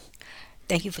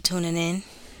Thank you for tuning in.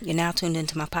 You're now tuned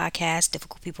into my podcast,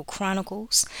 Difficult People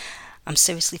Chronicles. I'm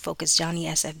seriously focused Johnny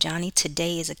SF Johnny.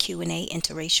 Today is a Q&A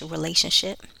interracial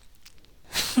relationship.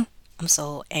 I'm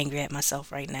so angry at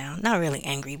myself right now. Not really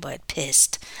angry, but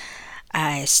pissed.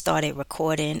 I started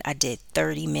recording. I did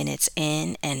 30 minutes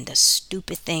in and the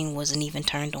stupid thing wasn't even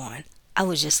turned on. I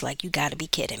was just like, you gotta be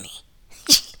kidding me.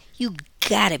 You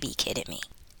gotta be kidding me.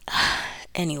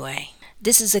 Anyway,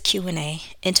 this is a Q&A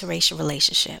interracial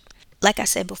relationship. Like I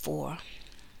said before,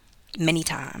 many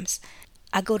times,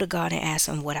 I go to God and ask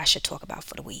Him what I should talk about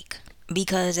for the week.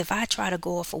 Because if I try to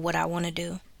go off of what I want to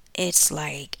do, it's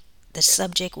like the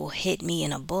subject will hit me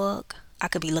in a book. I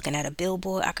could be looking at a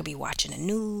billboard, I could be watching the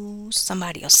news,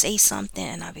 somebody will say something,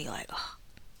 and I'll be like, oh,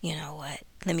 you know what?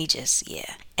 Let me just,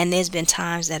 yeah. And there's been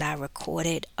times that I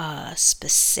recorded a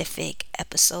specific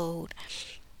episode,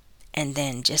 and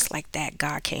then just like that,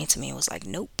 God came to me and was like,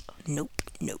 nope, nope,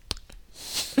 nope.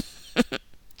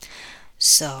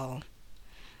 So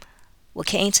what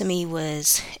came to me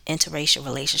was interracial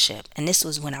relationship, and this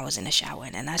was when I was in the shower,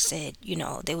 and I said,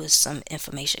 there was some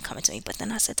information coming to me, but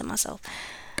then I said to myself,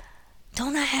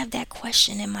 don't I have that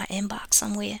question in my inbox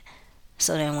somewhere?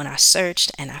 So then when I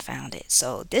searched and I found it.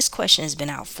 So this question has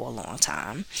been out for a long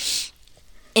time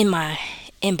in my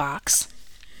inbox.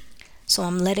 So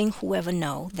I'm letting whoever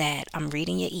know that I'm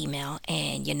reading your email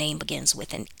and your name begins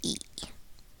with an E.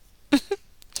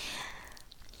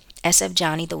 SF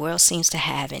Johnny, the world seems to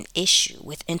have an issue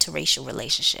with interracial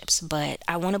relationships, but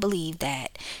I want to believe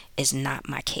that is not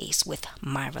my case with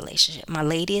my relationship. My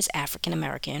lady is African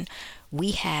American.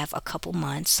 We have a couple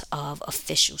months of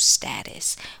official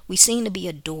status. We seem to be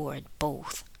adored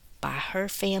both by her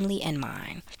family and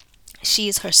mine. She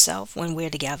is herself when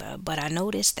we're together, but I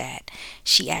notice that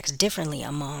she acts differently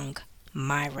among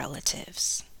my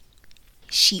relatives.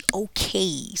 She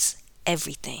okays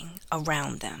everything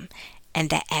around them, and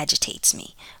that agitates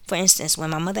me. For instance,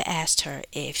 when my mother asked her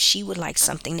if she would like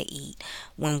something to eat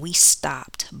when we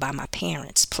stopped by my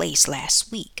parents' place last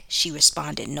week, she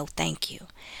responded, "No, thank you."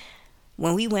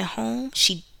 When we went home,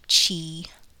 she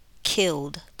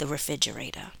killed the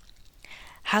refrigerator.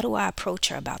 How do I approach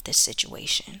her about this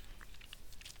situation?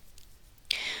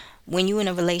 When you're in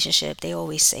a relationship, they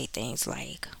always say things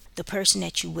like, the person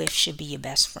that you with should be your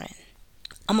best friend.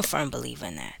 I'm a firm believer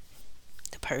in that.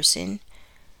 The person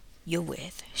you're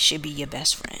with should be your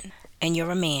best friend. And you're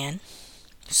a man,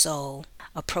 so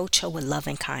approach her with love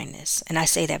and kindness. And I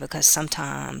say that because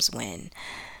sometimes when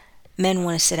men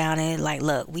want to sit down and like,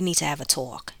 look, we need to have a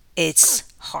talk, it's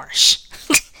harsh.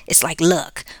 It's like,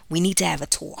 look, we need to have a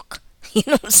talk. You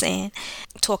know what I'm saying?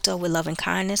 Talk to her with love and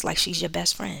kindness like she's your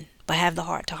best friend, but have the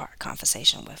heart to heart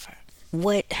conversation with her.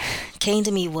 What came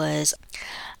to me was,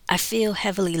 I feel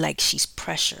heavily like she's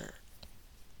pressured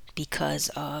because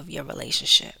of your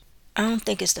relationship. I don't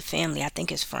think it's the family, I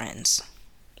think it's friends.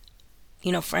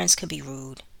 Friends could be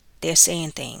rude. They're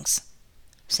saying things.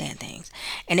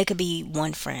 And it could be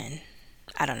one friend.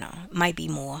 I don't know. Might be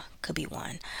more, could be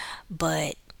one.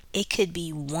 But it could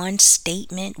be one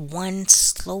statement, one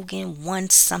slogan, one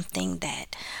something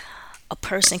that a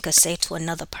person could say to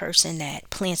another person that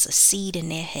plants a seed in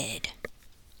their head.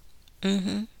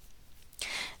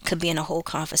 Could be in a whole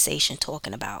conversation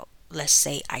talking about, let's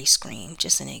say, ice cream,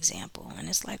 just an example. And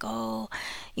it's like, oh,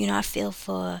 I feel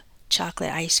for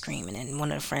chocolate ice cream. And then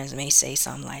one of the friends may say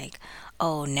something like,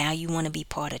 oh, now you want to be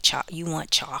part of you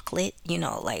want chocolate,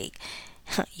 like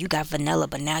you got vanilla,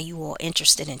 but now you all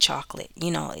interested in chocolate,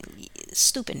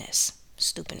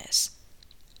 stupidness.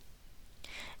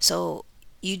 So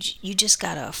you just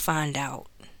gotta find out.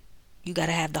 You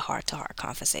gotta have the heart to heart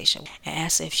conversation and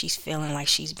ask her if she's feeling like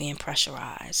she's being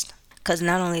pressurized. Because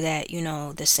not only that,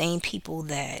 the same people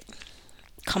that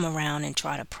come around and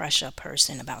try to pressure a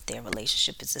person about their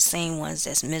relationship is the same ones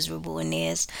that's miserable in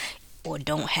theirs or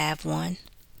don't have one.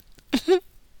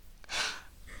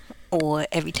 Or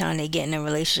every time they get in a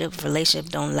relationship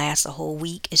don't last a whole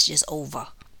week, it's just over.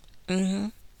 hmm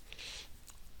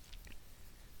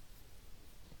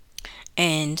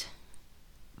And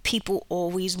people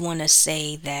always want to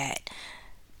say that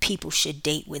people should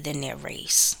date within their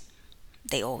race.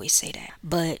 They always say that.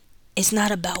 But it's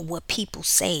not about what people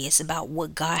say, it's about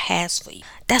what God has for you.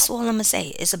 That's all I'm going to say.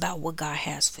 It's about what God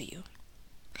has for you.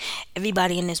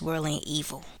 Everybody in this world ain't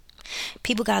evil.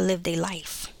 People got to live their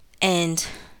life. And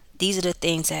these are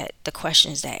the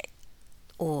questions that,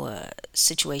 or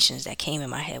situations that came in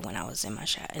my head when I was in my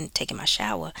shower and taking my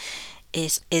shower.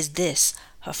 Is this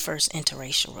her first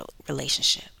interracial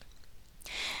relationship?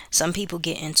 Some people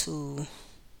get into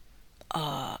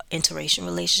interracial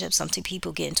relationships. Some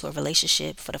people get into a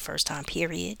relationship for the first time,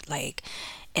 period. Like,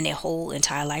 in their whole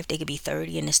entire life. They could be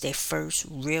 30 and it's their first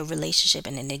real relationship,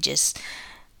 and then they just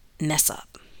mess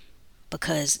up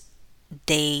because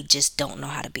they just don't know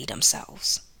how to be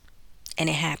themselves. And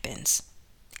it happens.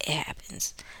 It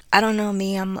happens. I don't know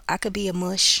me. I could be a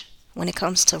mush when it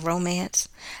comes to romance.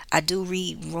 I do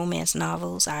read romance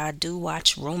novels. I do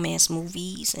watch romance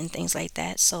movies and things like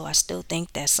that. So I still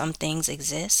think that some things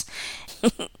exist,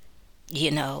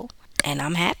 you know, and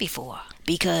I'm happy for her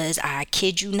because I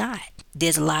kid you not.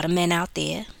 There's a lot of men out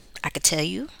there. I could tell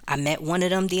you. I met one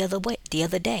of them the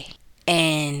other day.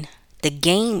 And the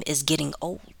game is getting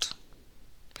old.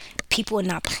 People are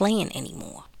not playing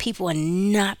anymore. People are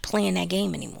not playing that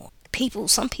game anymore.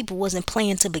 Some people wasn't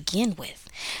playing to begin with,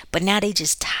 but now they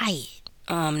just tired.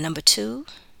 Number two,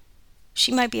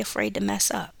 she might be afraid to mess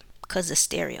up because of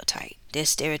stereotype. There's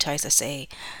stereotypes that say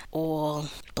all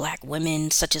black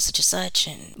women such and such and such,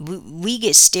 and we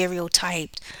get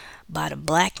stereotyped by the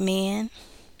black man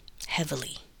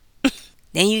heavily.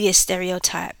 Then you get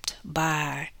stereotyped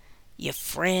by your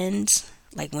friends,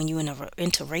 like when you're in a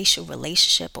interracial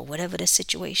relationship or whatever the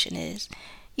situation is.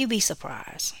 You'd be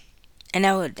surprised. And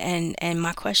that would and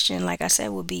my question, like I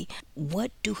said, would be,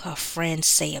 what do her friends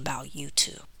say about you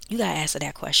two? You gotta answer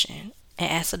that question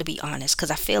and ask her to be honest, because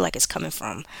I feel like it's coming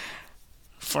from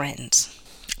friends.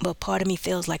 But part of me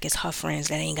feels like it's her friends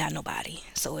that ain't got nobody.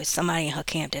 So it's somebody in her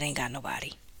camp that ain't got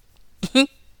nobody. They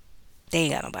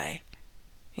ain't got nobody.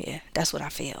 Yeah, that's what I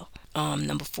feel.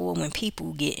 Number four, when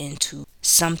people get into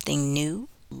something new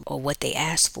or what they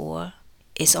ask for,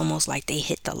 it's almost like they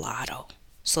hit the lotto.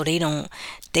 So they don't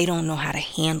know how to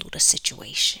handle the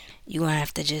situation. You're gonna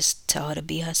have to just tell her to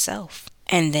be herself.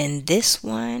 And then this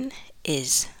one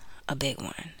is a big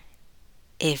one.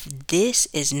 If this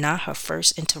is not her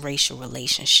first interracial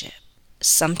relationship,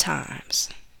 sometimes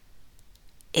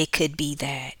it could be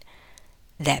that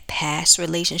past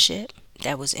relationship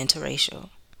that was interracial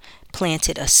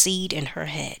planted a seed in her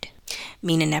head,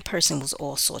 meaning that person was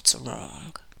all sorts of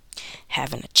wrong.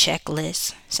 Having a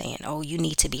checklist saying, oh, you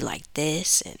need to be like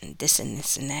this and this and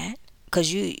this and that.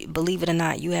 Because you, believe it or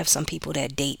not, you have some people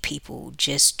that date people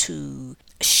just to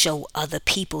show other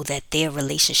people that their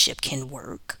relationship can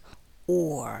work,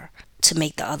 or to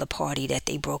make the other party that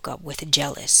they broke up with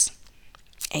jealous.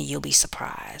 And you'll be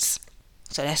surprised.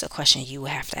 So that's a question you will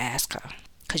have to ask her.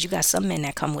 Because you got some men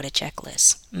that come with a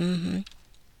checklist.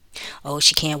 Oh,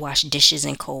 she can't wash dishes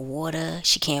in cold water.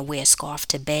 She can't wear a scarf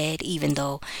to bed, even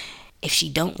though if she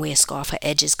don't wear a scarf, her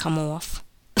edges come off.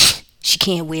 She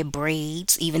can't wear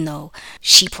braids, even though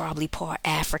she probably part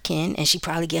African and she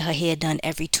probably get her hair done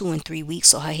every 2 and 3 weeks,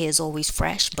 so her hair is always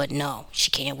fresh. But no,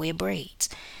 she can't wear braids.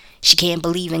 She can't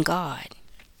believe in God,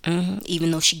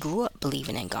 even though she grew up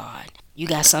believing in God. You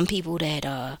got some people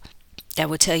that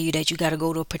would tell you that you got to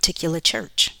go to a particular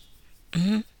church.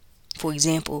 For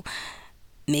example,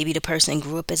 maybe the person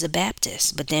grew up as a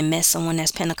Baptist, but then met someone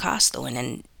that's Pentecostal,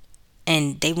 and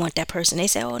they want that person. They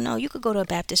say, "Oh no, you could go to a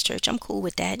Baptist church. I'm cool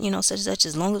with that. Such and such,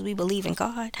 as long as we believe in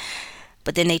God."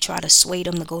 But then they try to sway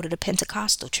them to go to the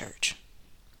Pentecostal church,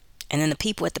 and then the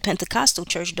people at the Pentecostal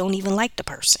church don't even like the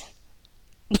person.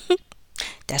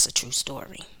 That's a true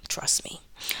story. Trust me.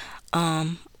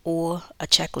 Or a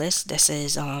checklist that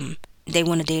says they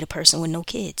want to date a person with no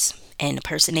kids, and the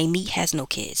person they meet has no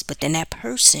kids, but then that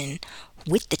person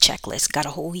with the checklist got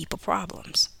a whole heap of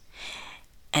problems,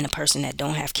 and the person that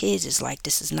don't have kids is like,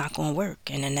 this is not going to work,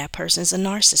 and then that person's a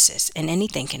narcissist, and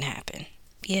anything can happen.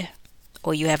 Yeah.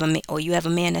 Or you have a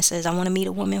man that says, I want to meet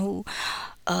a woman who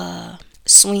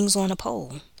swings on a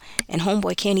pole, and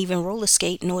homeboy can't even roller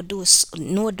skate nor do a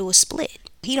split.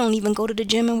 He don't even go to the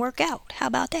gym and work out. How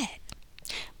about that?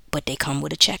 But they come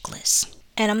with a checklist.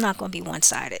 And I'm not going to be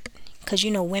one-sided, because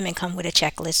women come with a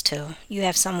checklist too. You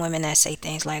have some women that say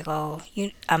things like, oh,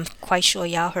 I'm quite sure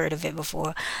y'all heard of it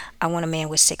before. I want a man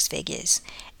with 6 figures.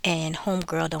 And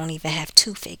homegirl don't even have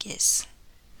 2 figures.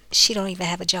 She don't even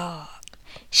have a job.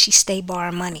 She stay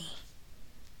borrowing money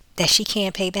that she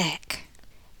can't pay back.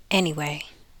 Anyway,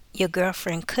 your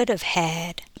girlfriend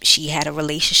she had a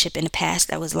relationship in the past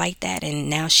that was like that, and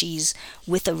now she's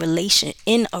in a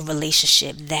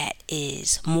relationship that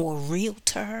is more real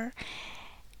to her,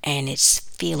 and it's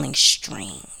feeling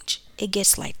strange. It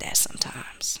gets like that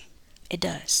sometimes. It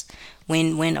does.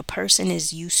 When a person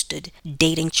is used to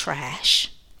dating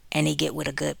trash and they get with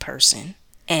a good person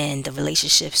and the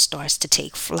relationship starts to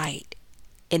take flight,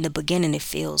 in the beginning it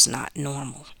feels not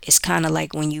normal. It's kind of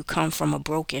like when you come from a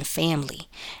broken family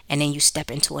and then you step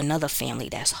into another family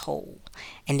that's whole,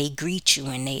 and they greet you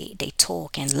and they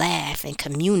talk and laugh and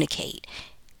communicate.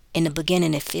 In the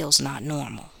beginning it feels not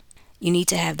normal. You need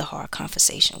to have the hard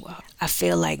conversation with her. I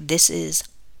feel like this is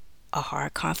a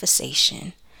hard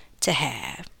conversation to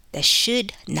have that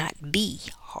should not be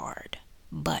hard,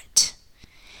 but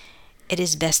it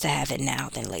is best to have it now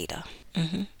than later.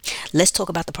 hmm Let's talk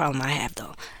about the problem I have,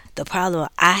 though. The problem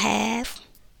I have,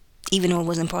 even though it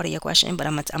wasn't part of your question, but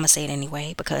I'm gonna say it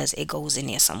anyway because it goes in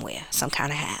there somewhere, some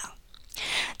kind of how.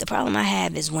 The problem I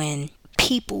have is when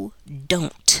people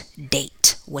don't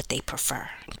date what they prefer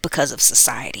because of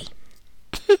society.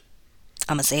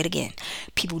 I'm gonna say it again.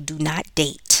 People do not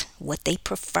date what they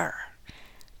prefer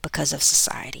because of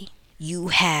society. You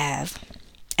have,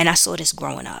 and I saw this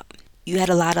growing up. You had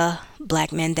a lot of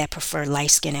black men that prefer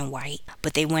light skin and white,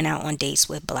 but they went out on dates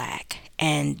with black,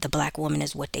 and the black woman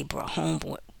is what they brought home,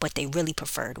 but they really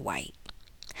preferred white.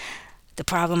 The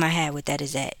problem I had with that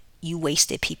is that you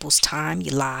wasted people's time,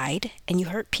 you lied, and you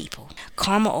hurt people.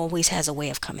 Karma always has a way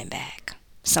of coming back,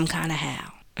 some kind of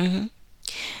how.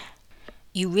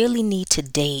 You really need to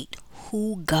date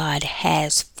who God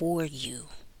has for you,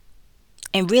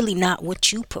 and really not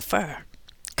what you prefer,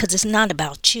 because it's not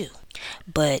about you.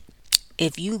 But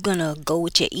if you're gonna go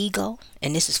with your ego,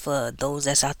 and this is for those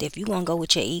that's out there, if you're gonna go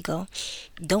with your ego,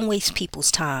 don't waste people's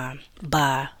time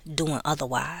by doing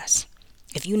otherwise.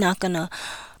 If you're not gonna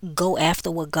go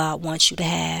after what God wants you to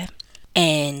have,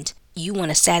 and you want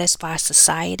to satisfy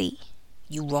society,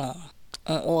 you wrong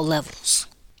on all levels.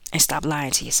 And stop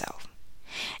lying to yourself.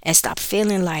 And stop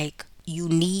feeling like you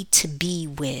need to be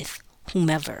with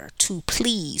whomever to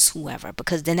please whoever,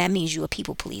 because then that means you're a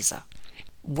people pleaser.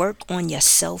 Work on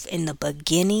yourself in the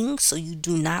beginning so you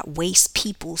do not waste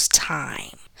people's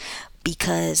time,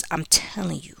 because I'm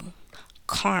telling you,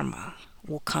 karma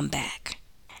will come back.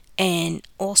 And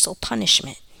also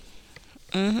punishment.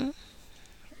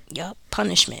 Yup,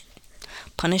 punishment.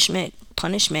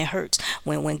 Punishment hurts.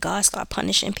 When God start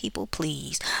punishing people,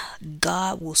 please,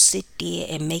 God will sit there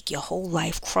and make your whole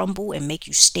life crumble and make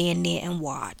you stand there and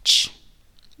watch.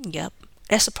 Yep,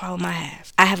 that's a problem I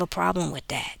have. I have a problem with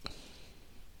that.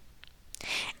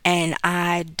 And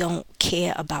I don't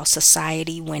care about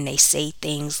society when they say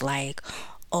things like,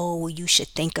 oh, you should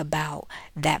think about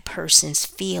that person's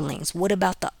feelings. What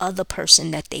about the other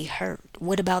person that they hurt?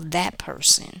 What about that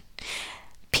person?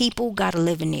 People got to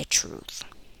live in their truth.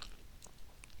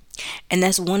 And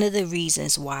that's one of the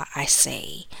reasons why I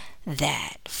say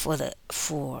that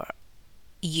for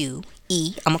you,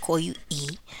 E, I'm going to call you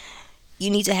E, you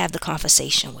need to have the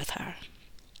conversation with her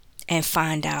and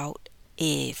find out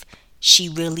if she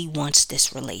really wants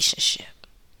this relationship.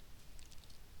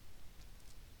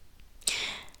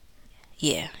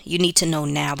 Yeah, you need to know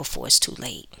now before it's too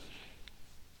late.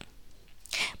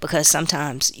 Because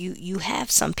sometimes you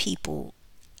have some people,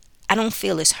 I don't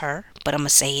feel it's her, but I'm going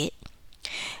to say it.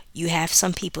 You have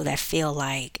some people that feel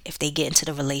like if they get into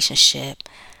the relationship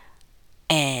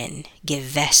and get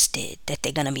vested, that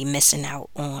they're going to be missing out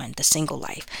on the single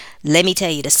life. Let me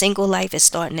tell you, the single life is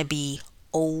starting to be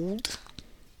old,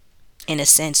 in a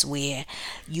sense where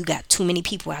you got too many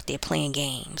people out there playing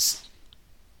games.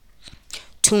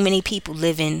 Too many people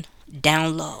living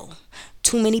down low.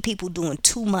 Too many people doing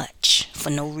too much for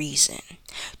no reason.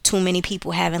 Too many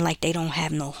people having like they don't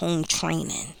have no home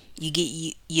training.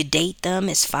 You date them,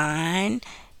 it's fine.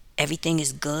 Everything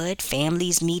is good.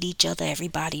 Families meet each other.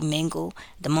 Everybody mingle.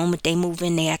 The moment they move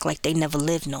in, they act like they never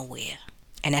lived nowhere.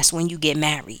 And that's when you get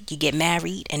married. You get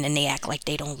married and then they act like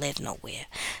they don't live nowhere.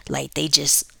 Like they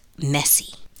just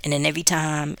messy. And then every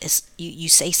time you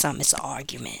say something, it's an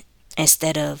argument.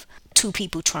 Instead of two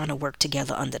people trying to work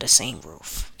together under the same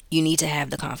roof. You need to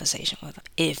have the conversation with her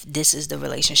if this is the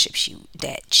relationship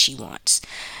that she wants.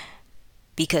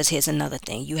 Because here's another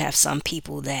thing. You have some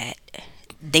people that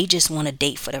they just want to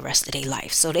date for the rest of their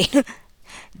life. So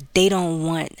they don't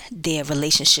want their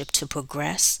relationship to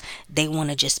progress. They want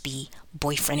to just be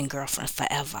boyfriend and girlfriend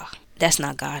forever. That's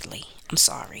not godly. I'm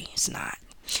sorry. It's not.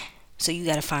 So you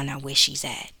got to find out where she's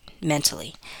at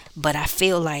mentally. But I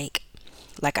feel like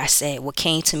I said, what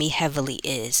came to me heavily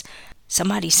is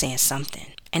somebody saying something.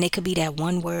 And it could be that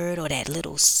one word or that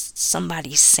little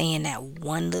somebody saying that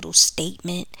one little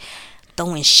statement,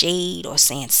 throwing shade or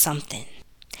saying something.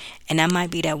 And that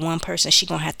might be that one person she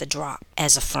gonna have to drop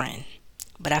as a friend.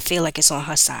 But I feel like it's on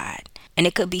her side. And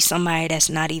it could be somebody that's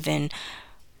not even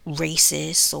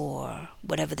racist or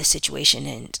whatever the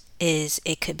situation is.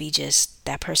 It could be just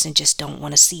that person just don't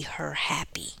want to see her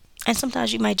happy. And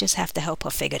sometimes you might just have to help her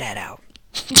figure that out.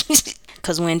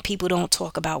 Because when people don't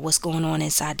talk about what's going on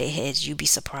inside their heads, you'd be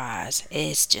surprised.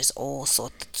 It's just all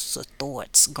sorts of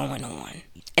thoughts going on.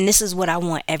 And this is what I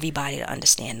want everybody to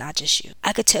understand, not just you.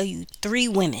 I could tell you three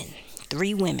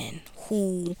women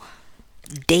who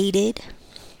dated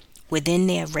within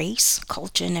their race,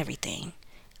 culture, and everything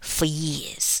for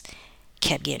years,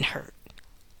 kept getting hurt.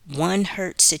 One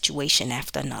hurt situation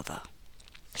after another.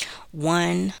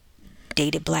 One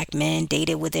dated black men,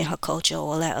 dated within her culture,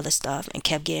 all that other stuff, and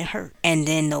kept getting hurt. And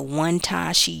then the one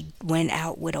time she went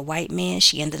out with a white man,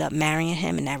 she ended up marrying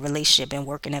him, and that relationship been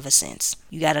working ever since.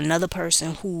 You got another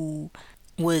person who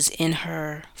was in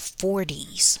her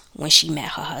 40s when she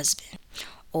met her husband.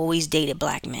 Always dated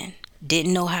black men.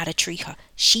 Didn't know how to treat her.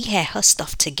 She had her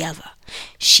stuff together.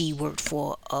 She worked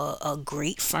for a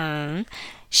great firm.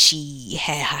 She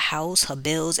had her house, her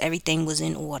bills, everything was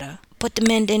in order. But the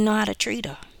men didn't know how to treat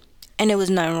her. And there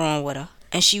was nothing wrong with her.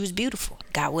 And she was beautiful.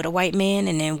 Got with a white man,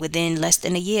 and then within less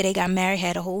than a year they got married,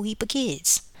 had a whole heap of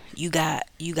kids. You got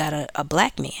a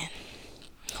black man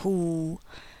who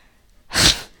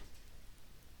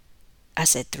I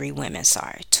said three women,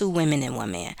 sorry. Two women and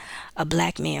one man. A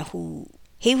black man who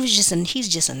he's just a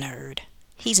nerd.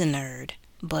 He's a nerd.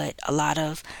 But a lot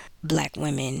of black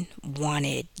women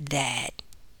wanted that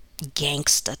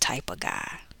gangster type of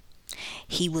guy.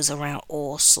 He was around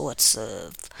all sorts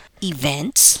of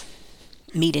events,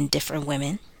 meeting different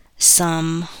women.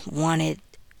 Some wanted,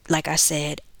 like I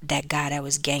said, that guy that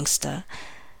was gangster.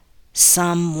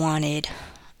 Some wanted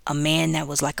a man that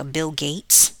was like a Bill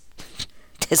Gates,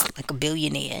 that's like a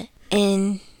billionaire.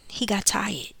 And he got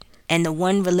tired. And the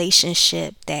one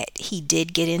relationship that he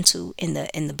did get into in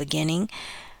the beginning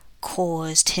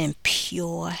caused him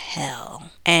pure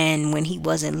hell. And when he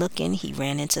wasn't looking, he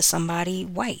ran into somebody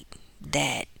white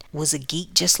that was a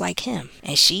geek just like him.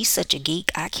 And she's such a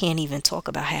geek, I can't even talk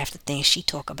about half the things she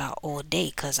talk about all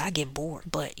day because I get bored.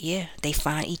 But yeah, they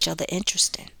find each other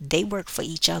interesting. They work for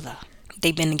each other.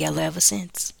 They've been together ever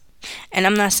since. And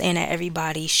I'm not saying that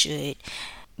everybody should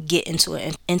get into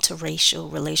an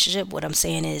interracial relationship. What I'm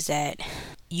saying is that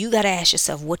you got to ask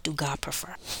yourself, what do God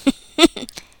prefer?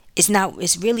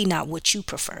 It's really not what you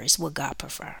prefer, it's what God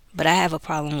prefer. But I have a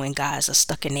problem when guys are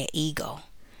stuck in their ego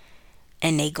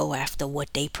and they go after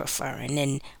what they prefer, and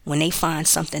then when they find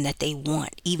something that they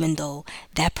want, even though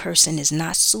that person is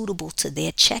not suitable to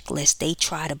their checklist, they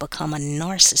try to become a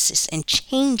narcissist and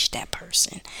change that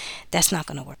person. That's not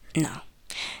gonna work. No,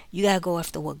 you gotta go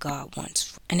after what God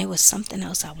wants. And it was something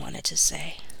else I wanted to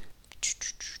say,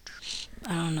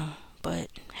 I don't know, but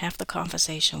have the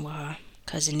conversation with her,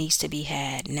 because it needs to be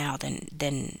had now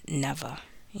than never,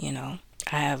 you know.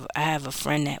 I have a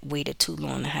friend that waited too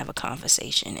long to have a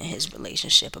conversation in his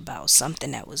relationship about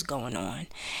something that was going on.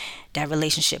 That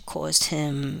relationship caused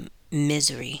him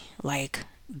misery, like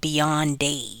beyond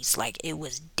days. Like it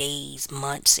was days,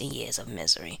 months, and years of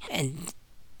misery. And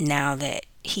now that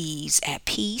he's at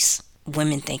peace,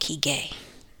 women think he gay.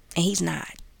 And he's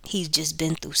not. He's just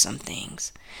been through some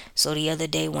things. So the other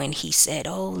day when he said,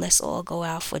 "Oh, let's all go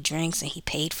out for drinks," and he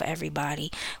paid for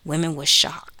everybody, women were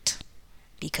shocked.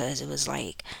 Because it was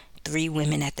like three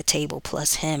women at the table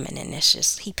plus him, and then it's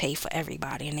just he paid for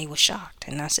everybody, and they were shocked.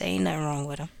 And I say ain't nothing wrong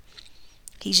with him.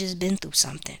 He's just been through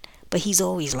something. But he's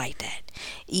always like that.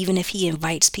 Even if he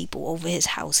invites people over his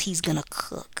house, he's gonna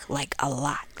cook like a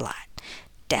lot.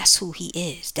 That's who he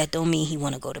is. That don't mean he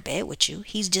wanna go to bed with you.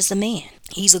 He's just a man.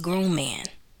 He's a grown man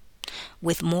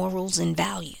with morals and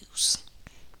values.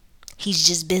 He's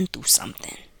just been through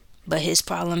something. But his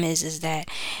problem is that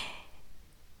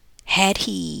had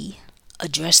he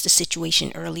addressed the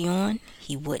situation early on,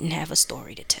 he wouldn't have a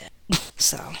story to tell.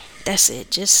 So that's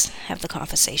it. Just have the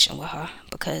conversation with her,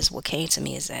 because what came to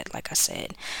me is that, like I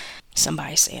said,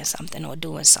 somebody saying something or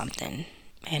doing something,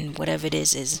 and whatever it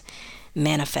is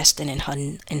manifesting in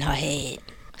her head.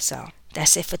 So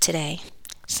that's it for today.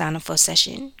 Sign up for a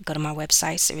session. Go to my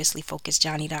website,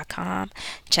 seriouslyfocusedjohnny.com.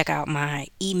 Check out my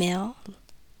email.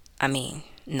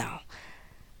 No.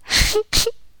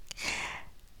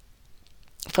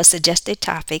 For suggested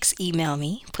topics, email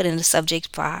me. Put in the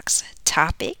subject box,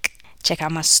 topic. Check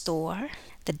out my store.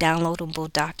 The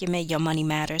downloadable document, Your Money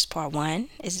Matters Part 1,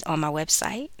 is on my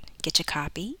website. Get your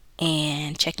copy.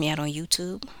 And check me out on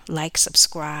YouTube. Like,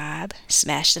 subscribe,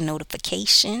 smash the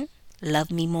notification.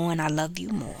 Love me more and I love you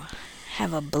more.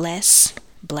 Have a blessed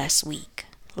week.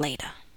 Later.